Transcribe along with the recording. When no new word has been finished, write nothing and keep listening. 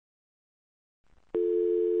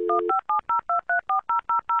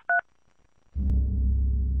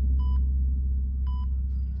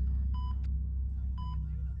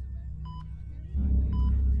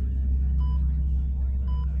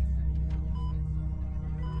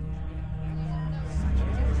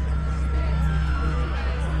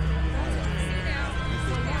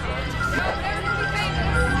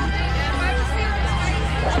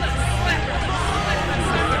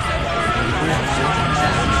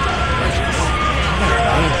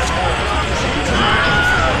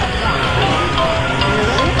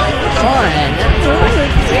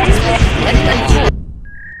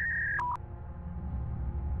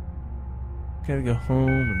Gotta go home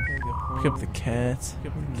and pick up the cats.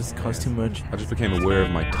 It just costs too much. I just became aware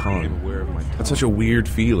of my tongue. That's such a weird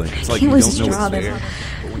feeling. It's like you don't know it's there.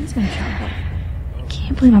 He's my job. I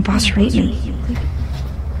can't believe my boss raped me.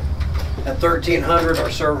 At 1300, our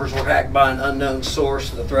servers were hacked by an unknown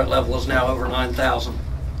source. The threat level is now over 9,000.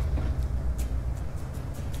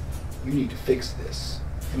 You need to fix this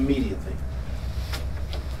immediately.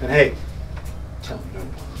 And hey, tell me no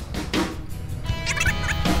one.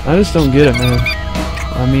 I just don't get it, man.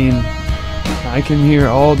 I mean, I can hear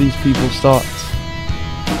all these people's thoughts.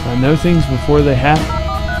 I know things before they happen,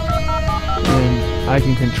 and I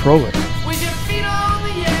can control it. Talk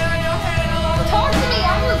to me,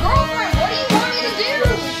 I'm your girlfriend. What do you want me to do?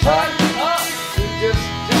 Shut up! Just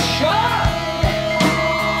shut up!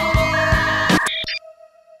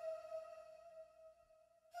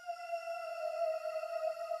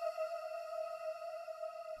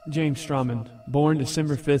 James Strawman, born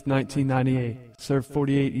December 5th, 1998, served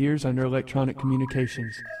 48 years under electronic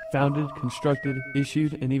communications, founded, constructed,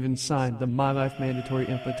 issued, and even signed the My Life Mandatory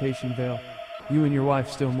Implantation Veil. You and your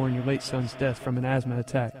wife still mourn your late son's death from an asthma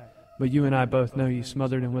attack, but you and I both know you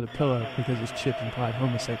smothered him with a pillow because his chip implied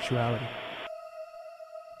homosexuality.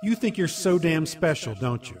 You think you're so damn special,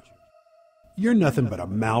 don't you? You're nothing but a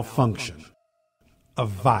malfunction. A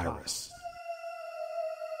virus.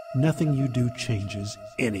 Nothing you do changes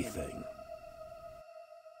anything.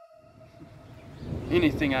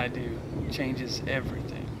 Anything I do changes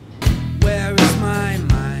everything. Where is my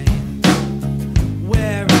mind?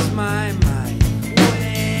 Where